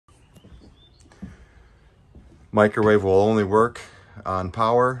Microwave will only work on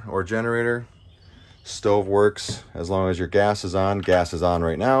power or generator. Stove works as long as your gas is on. Gas is on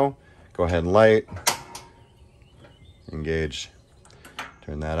right now. Go ahead and light. Engage.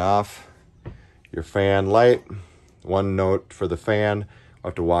 Turn that off. Your fan light. One note for the fan. I'll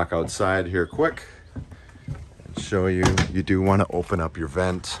have to walk outside here quick and show you. You do want to open up your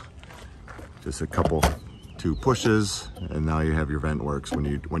vent. Just two pushes, and now you have your vent works. When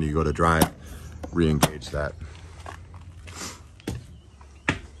you go to drive, re-engage that.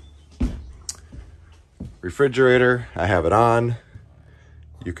 Refrigerator, I have it on.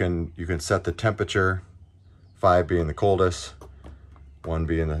 You can set the temperature, 5 being the coldest, 1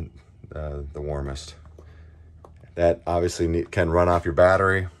 being the warmest. That obviously can run off your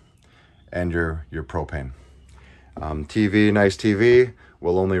battery and your propane. TV, nice TV,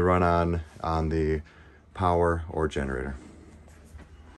 will only run on the power or generator.